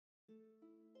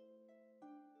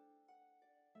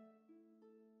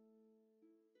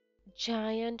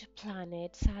Giant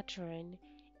planet Saturn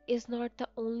is not the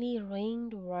only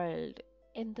ringed world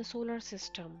in the solar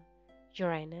system.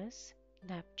 Uranus,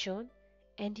 Neptune,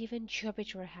 and even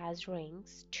Jupiter has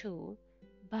rings too,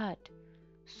 but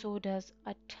so does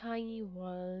a tiny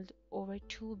world over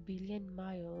 2 billion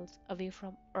miles away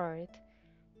from Earth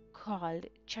called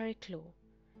Chariklo,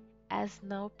 as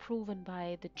now proven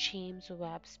by the James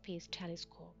Webb Space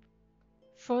Telescope.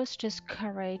 First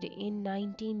discovered in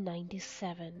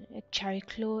 1997,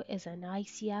 Chariklo is an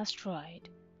icy asteroid,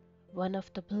 one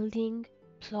of the building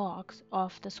blocks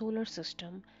of the solar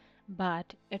system,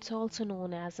 but it's also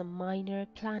known as a minor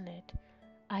planet.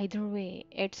 Either way,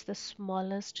 it's the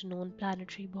smallest known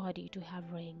planetary body to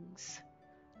have rings.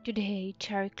 Today,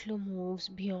 Chariklo moves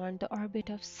beyond the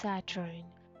orbit of Saturn.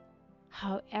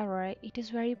 However, it is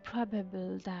very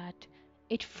probable that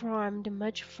it formed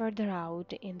much further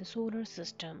out in the solar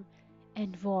system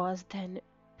and was then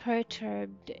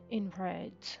perturbed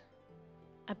inwards,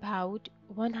 about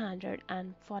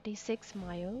 146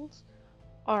 miles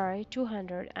or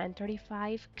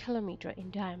 235 kilometers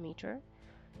in diameter,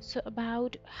 so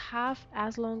about half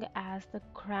as long as the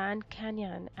Grand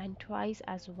Canyon and twice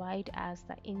as wide as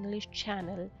the English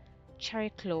Channel.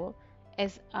 Chariklo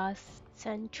is a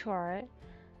centaur,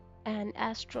 an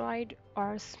asteroid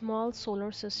or small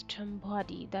solar system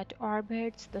body that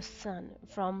orbits the Sun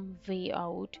from way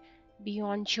out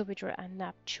beyond Jupiter and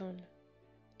Neptune.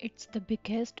 It's the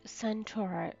biggest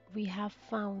centaur we have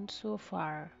found so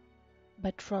far,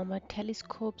 but from a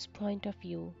telescope's point of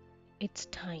view, it's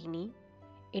tiny,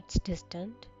 it's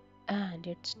distant, and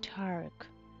it's dark.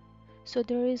 So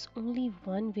there is only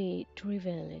one way to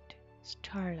reveal it: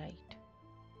 starlight.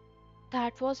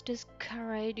 That was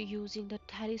discovered using the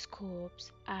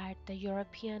telescopes at the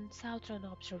European Southern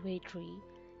Observatory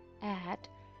at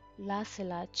La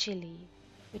Silla, Chile,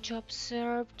 which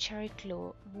observed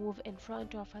Chariklo move in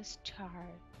front of a star.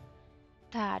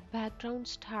 That background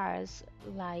star's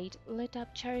light lit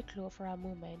up Chariklo for a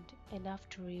moment, enough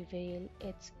to reveal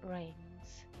its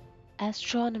rings.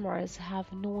 Astronomers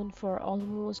have known for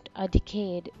almost a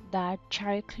decade that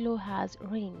Chariklo has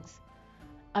rings,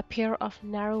 a pair of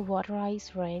narrow water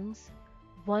ice rings,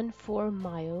 one 4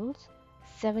 miles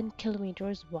 (7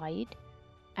 kilometers) wide,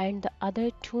 and the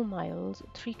other 2 miles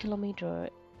 (3 kilometers).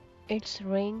 Its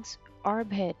rings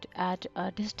orbit at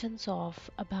a distance of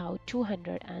about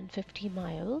 250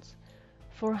 miles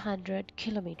 (400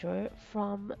 kilometers)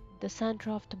 from the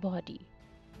center of the body.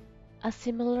 A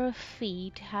similar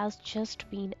feat has just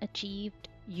been achieved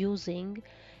using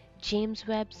James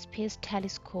Webb Space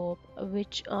Telescope,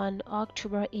 which on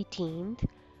October 18,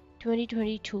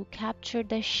 2022 captured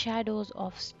the shadows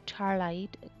of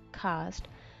starlight cast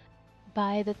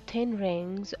by the thin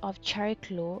rings of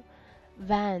Chariklo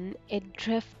when it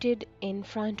drifted in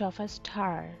front of a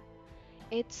star.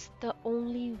 It's the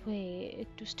only way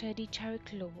to study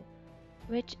Chariklo,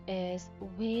 which is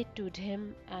way too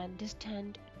dim and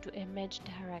distant to image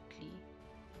directly.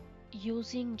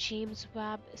 Using James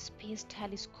Webb Space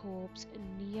Telescope's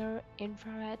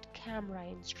near-infrared camera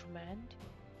instrument,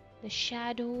 the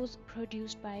shadows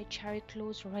produced by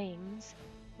Chariklo's rings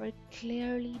were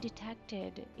clearly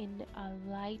detected in a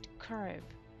light curve,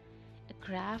 a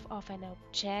graph of an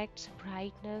object's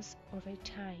brightness over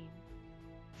time.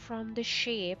 From the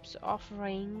shapes of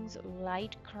rings'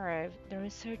 light curve, the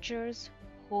researchers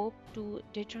hope to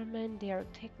determine their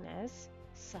thickness,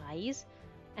 size,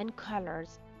 and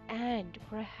colors, and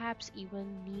perhaps even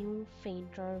new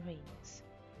fainter rings.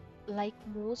 Like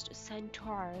most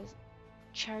centaurs,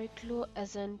 Chariklo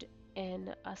isn't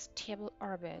in a stable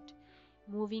orbit,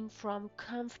 moving from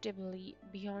comfortably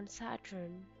beyond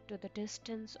Saturn to the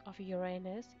distance of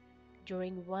Uranus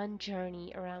during one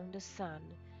journey around the Sun,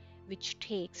 which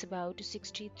takes about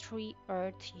 63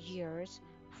 Earth years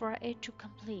for it to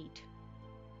complete.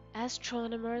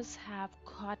 Astronomers have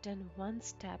gotten one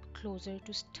step closer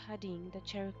to studying the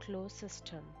Chariklo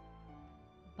system,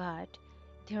 but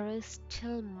there is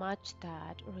still much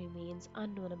that remains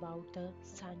unknown about the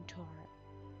centaur.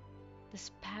 The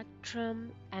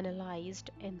spectrum analyzed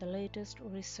in the latest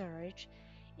research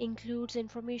includes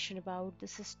information about the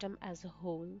system as a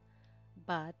whole,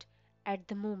 but at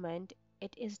the moment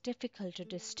it is difficult to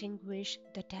distinguish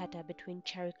the data between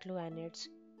Chariklo and its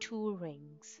two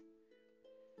rings.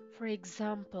 For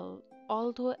example,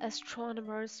 although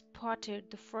astronomers spotted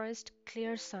the first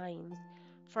clear signs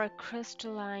for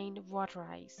crystalline water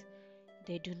ice,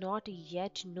 they do not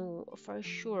yet know for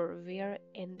sure where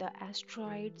in the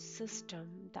asteroid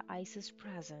system the ice is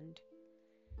present.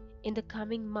 In the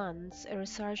coming months,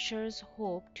 researchers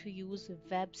hope to use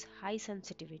Webb's high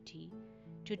sensitivity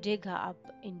to dig up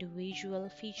individual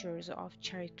features of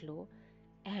Chariklo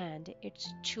and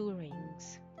its two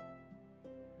rings.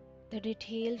 The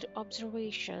detailed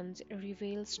observations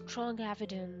reveal strong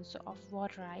evidence of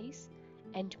water ice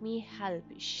and may help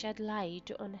shed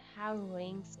light on how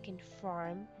rings can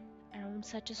form around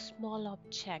such a small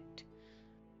object.